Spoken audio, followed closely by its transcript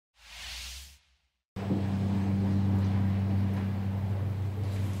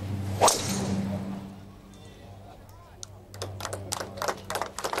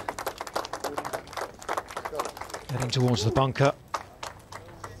towards the bunker.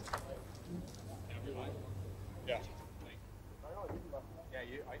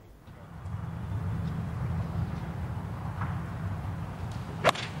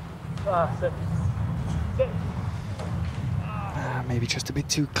 Maybe just a bit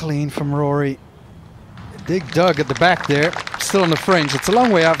too clean from Rory. Big dug at the back there, still on the fringe. It's a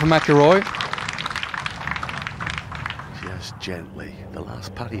long way out for McIlroy. Just gently. The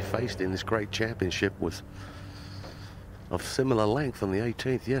last putt he faced in this great championship was of similar length on the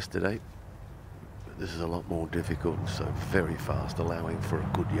 18th yesterday. But this is a lot more difficult, so very fast, allowing for a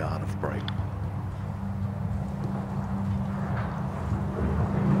good yard of break.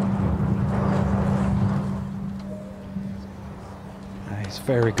 He's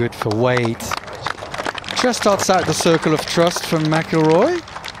very good for weight. Just outside the circle of trust from McIlroy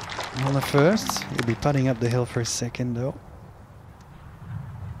on the first. He'll be putting up the hill for a second though.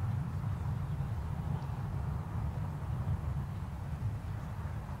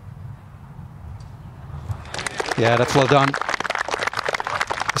 Yeah, that's well done.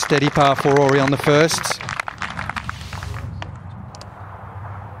 A steady par for Rory on the first.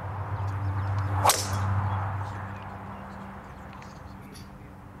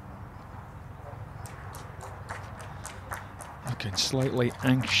 Looking slightly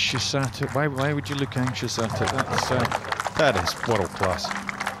anxious at it. Why would you look anxious at it? That is world class.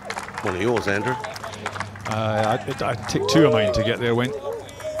 One of yours, Andrew. I'd take two of mine to get there, Wayne.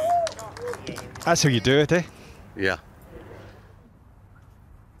 That's how you do it, eh? Yeah.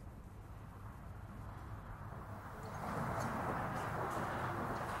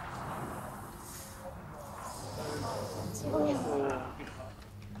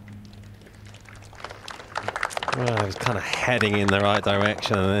 Well, it was kind of heading in the right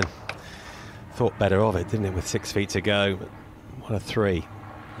direction and then thought better of it, didn't it, with 6 feet to go. But what a three.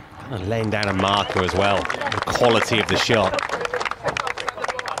 Kind of laying down a marker as well, the quality of the shot.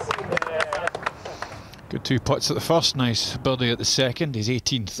 Good two putts at the first, nice birdie at the second. His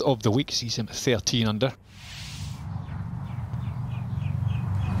 18th of the week, sees him at 13 under.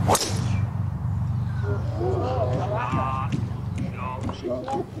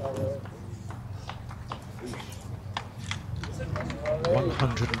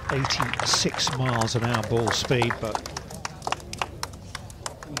 .186 miles an hour ball speed, but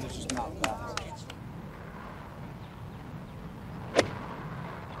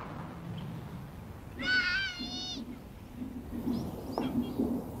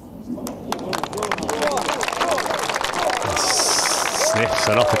Sniffs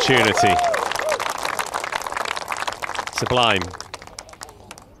an opportunity. Sublime.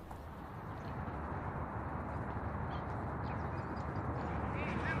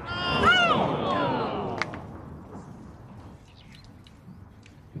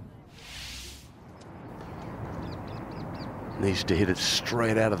 Needs to hit it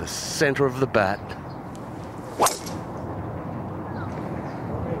straight out of the center of the bat.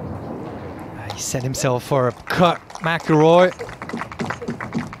 He set himself for a cut, McIlroy.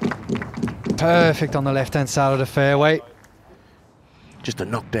 Perfect on the left-hand side of the fairway. Just a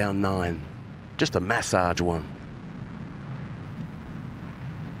knockdown 9. Just a massage one.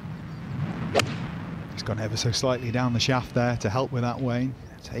 He's gone ever so slightly down the shaft there to help with that, Wayne.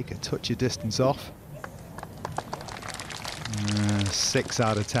 Take a touch of distance off. 6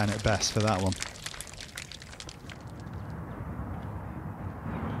 out of 10 at best for that one.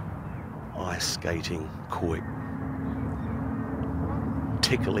 Ice skating quick.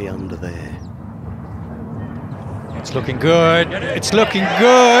 Tickly under there. It's looking good. It's looking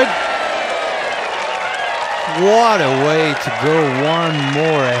good. What a way to go. One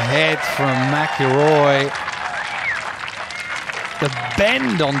more ahead from McIlroy. The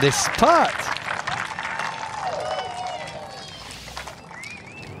bend on this putt.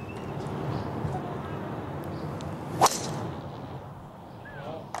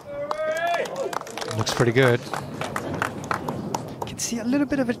 Looks pretty good. You can see a little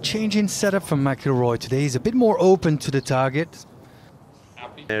bit of a change in setup from McIlroy today. He's a bit more open to the target.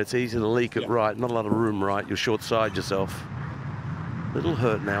 There, it's easy to leak it right. Not a lot of room right. You'll short side yourself. Little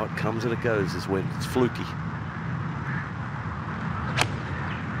hurt now. It comes and it goes this wind. It's fluky.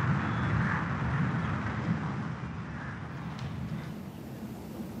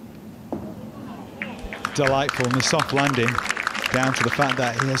 Delightful in the soft landing, down to the fact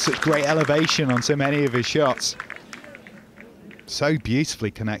that he has such great elevation on so many of his shots. So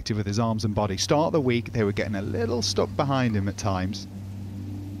beautifully connected with his arms and body. Start of the week, they were getting a little stuck behind him at times.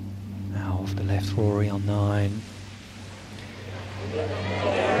 Now off the left, Rory on 9.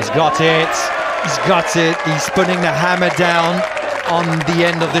 He's got it. He's got it. He's putting the hammer down on the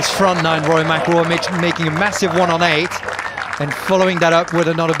end of this front nine. Rory McIlroy making a massive one on 8 and following that up with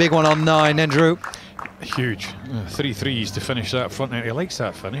another big one on 9. Andrew. Huge. 3 threes to finish that front nine. He likes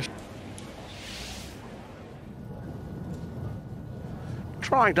that finish.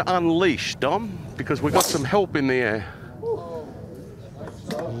 Trying to unleash, Dom, because we've got some help in the air. Oh,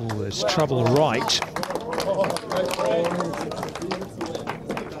 there's trouble right.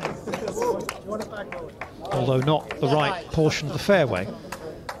 Although not the right portion of the fairway.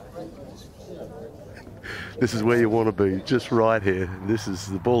 This is where you want to be, just right here. This is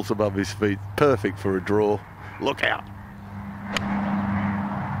the ball's above his feet, perfect for a draw. Look out.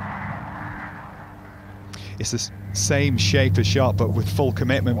 It's the same shape of shot, but with full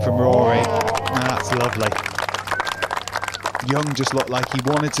commitment from Rory. That's lovely. Young just looked like he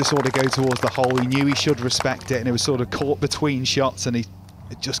wanted to sort of go towards the hole. He knew he should respect it, and it was sort of caught between shots, and he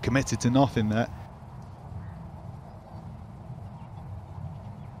just committed to nothing there.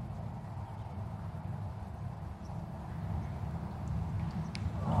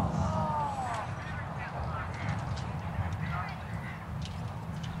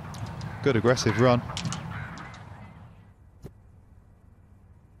 Good aggressive run.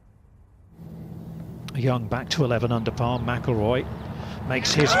 Young back to 11 under par. McIlroy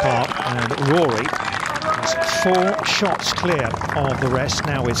makes his part, and Rory is 4 shots clear of the rest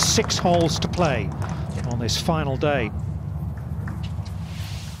now with 6 holes to play on this final day.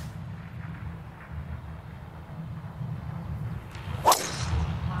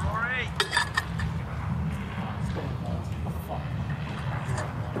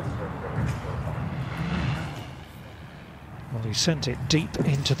 Well, he sent it deep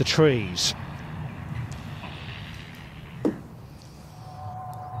into the trees.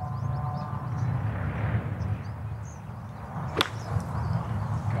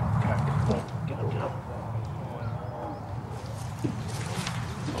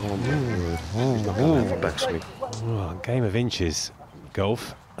 Oh, game of inches,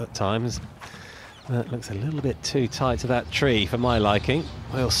 golf at times. That looks a little bit too tight to that tree for my liking.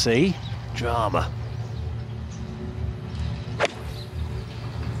 We'll see. Drama.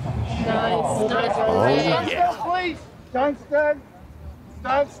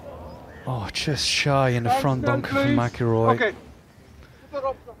 Oh, just shy in the front bunker for McIlroy. Okay.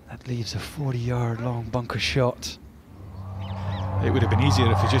 That leaves a 40-yard long bunker shot. It would have been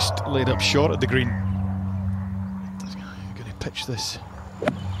easier if he just laid up short at the green. Going to pitch this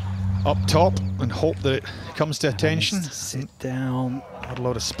up top and hope that it comes to attention. Sit down. Not a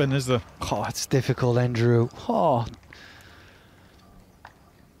lot of spin, is there? Oh, it's difficult, Andrew. Oh.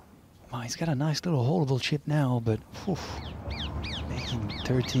 Well, he's got a nice little holdable chip now, but making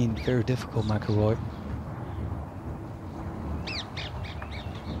 13 very difficult, McIlroy.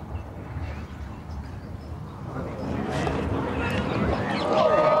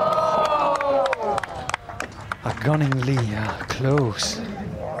 Gunningly close.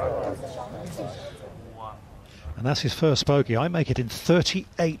 And that's his first bogey. I make it in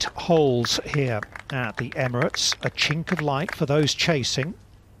 38 holes here at the Emirates. A chink of light for those chasing.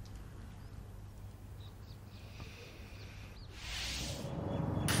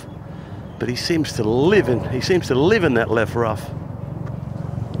 But he seems to live in that left rough.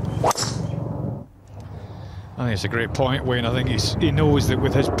 I think it's a great point, Wayne. I think he knows that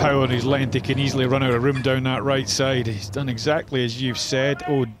with his power and his length, he can easily run out of room down that right side. He's done exactly as you've said.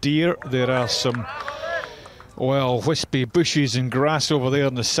 Oh dear, there are some, well, wispy bushes and grass over there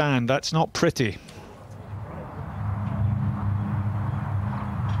in the sand. That's not pretty.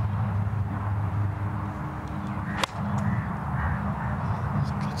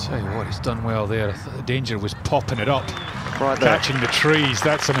 I tell you what, he's done well there. The danger was popping it up. Right there. Catching the trees.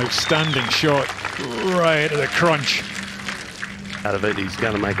 That's an outstanding shot. Right at the crunch. Out of it, he's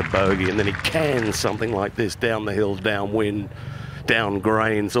going to make a bogey, and then he cans something like this down the hills, downwind, down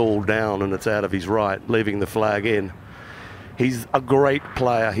grains, all down, and it's out of his right, leaving the flag in. He's a great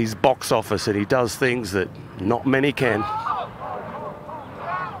player. He's box office, and he does things that not many can.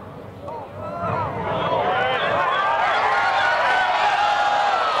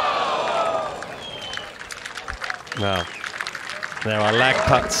 Well, there are lag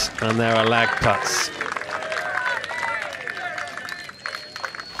putts and there are lag putts.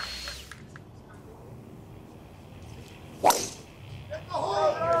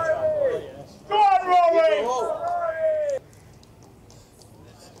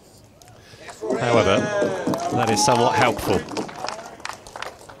 However, that is somewhat helpful.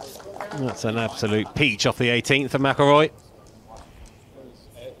 That's an absolute peach off the 18th for McIlroy.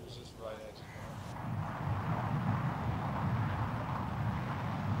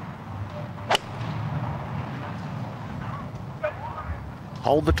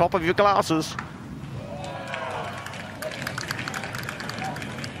 Hold the top of your glasses.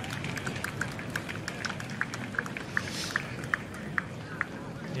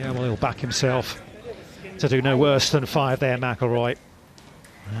 Yeah, well, he'll back himself to do no worse than 5 there, McIlroy.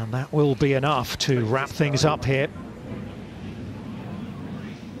 And that will be enough to wrap things up here.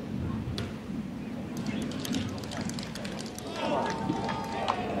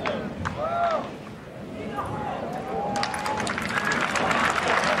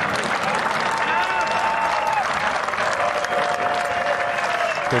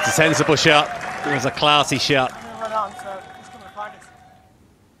 It's a sensible shot. It was a classy shot.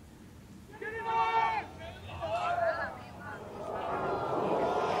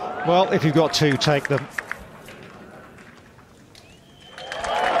 Well, if you've got to, take them.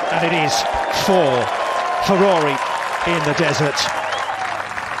 And it is 4 for Rory in the desert.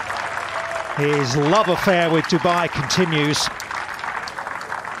 His love affair with Dubai continues.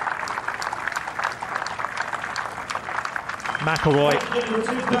 McIlroy,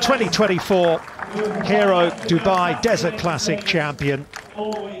 the 2024 Hero Dubai Desert Classic champion.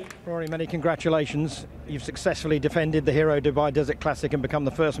 Rory, many congratulations. You've successfully defended the Hero Dubai Desert Classic and become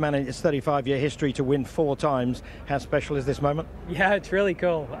the first man in its 35-year history to win 4 times. How special is this moment? Yeah, it's really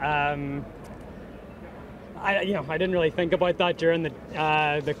cool. I didn't really think about that during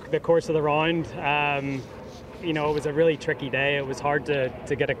the course of the round. It was a really tricky day. It was hard to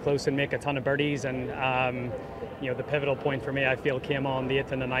get it close and make a ton of birdies, and the pivotal point for me, I feel, came on the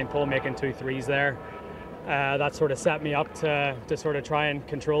 8th and the 9th hole, making 2 threes there. That sort of set me up to sort of try and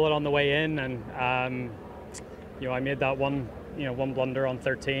control it on the way in, and I made that one blunder on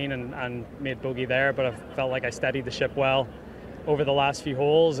 13 and made bogey there, but I felt like I steadied the ship well over the last few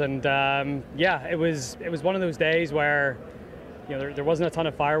holes, and it was one of those days where there wasn't a ton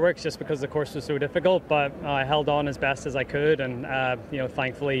of fireworks just because the course was so difficult, but I held on as best as I could, and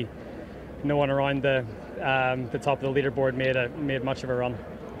thankfully no one around the top of the leaderboard made much of a run.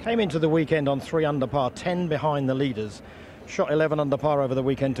 Came into the weekend on 3 under par, 10 behind the leaders. Shot 11 under par over the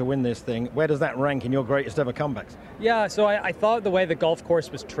weekend to win this thing. Where does that rank in your greatest ever comebacks? Yeah, so I thought the way the golf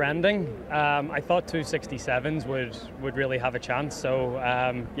course was trending, I thought 267s would really have a chance. So,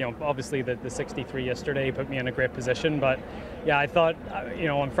 obviously the 63 yesterday put me in a great position. But yeah, I thought,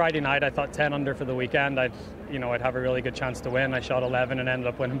 on Friday night, I thought 10 under for the weekend, I'd have a really good chance to win. I shot 11 and ended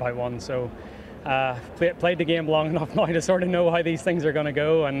up winning by 1. So. Played the game long enough now to sort of know how these things are going to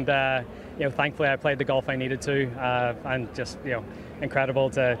go, and thankfully I played the golf I needed to, and just incredible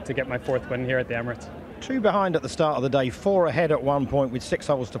to get my 4th win here at the Emirates. 2 behind at the start of the day, 4 ahead at one point with 6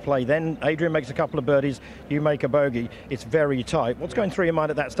 holes to play. Then Adrian makes a couple of birdies, you make a bogey. It's very tight. What's going through your mind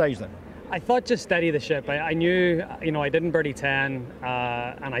at that stage then? I thought just steady the ship. I knew, I didn't birdie 10,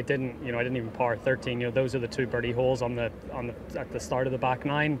 and I didn't even par 13. Those are the 2 birdie holes at the start of the back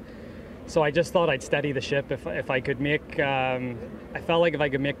 9. So I just thought I'd steady the ship. If I could make, I felt like if I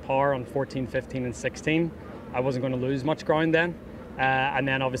could make par on 14, 15, and 16, I wasn't going to lose much ground then. And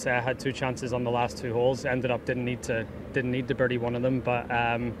then obviously I had 2 chances on the last 2 holes. Ended up didn't need to birdie one of them. But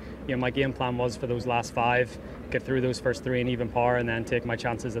my game plan was for those last 5, get through those first 3 and even par, and then take my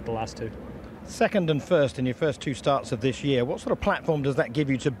chances at the last 2. 2nd and 1st in your first 2 starts of this year. What sort of platform does that give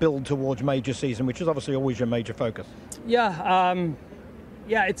you to build towards major season, which is obviously always your major focus? Yeah,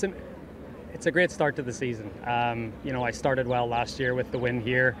 it's a great start to the season. I started well last year with the win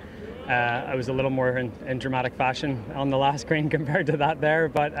here. I was a little more in dramatic fashion on the last green compared to that there,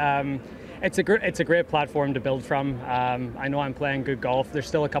 but it's a great platform to build from. I know I'm playing good golf. There's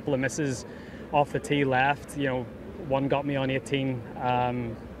still a couple of misses off the tee left. One got me on 18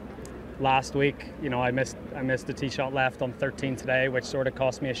 last week. I missed the tee shot left on 13 today, which sort of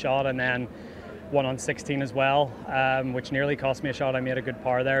cost me a shot, and then one on 16 as well, which nearly cost me a shot. I made a good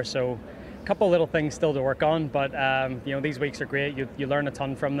par there, so a couple of little things still to work on, but these weeks are great. You learn a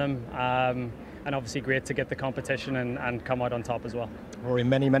ton from them, and obviously great to get the competition and come out on top as well. Rory,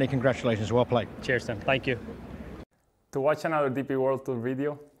 many congratulations. Well played. Cheers, Tim. Thank you. To watch another DP World Tour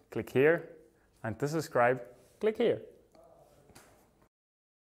video, click here, and to subscribe, click here.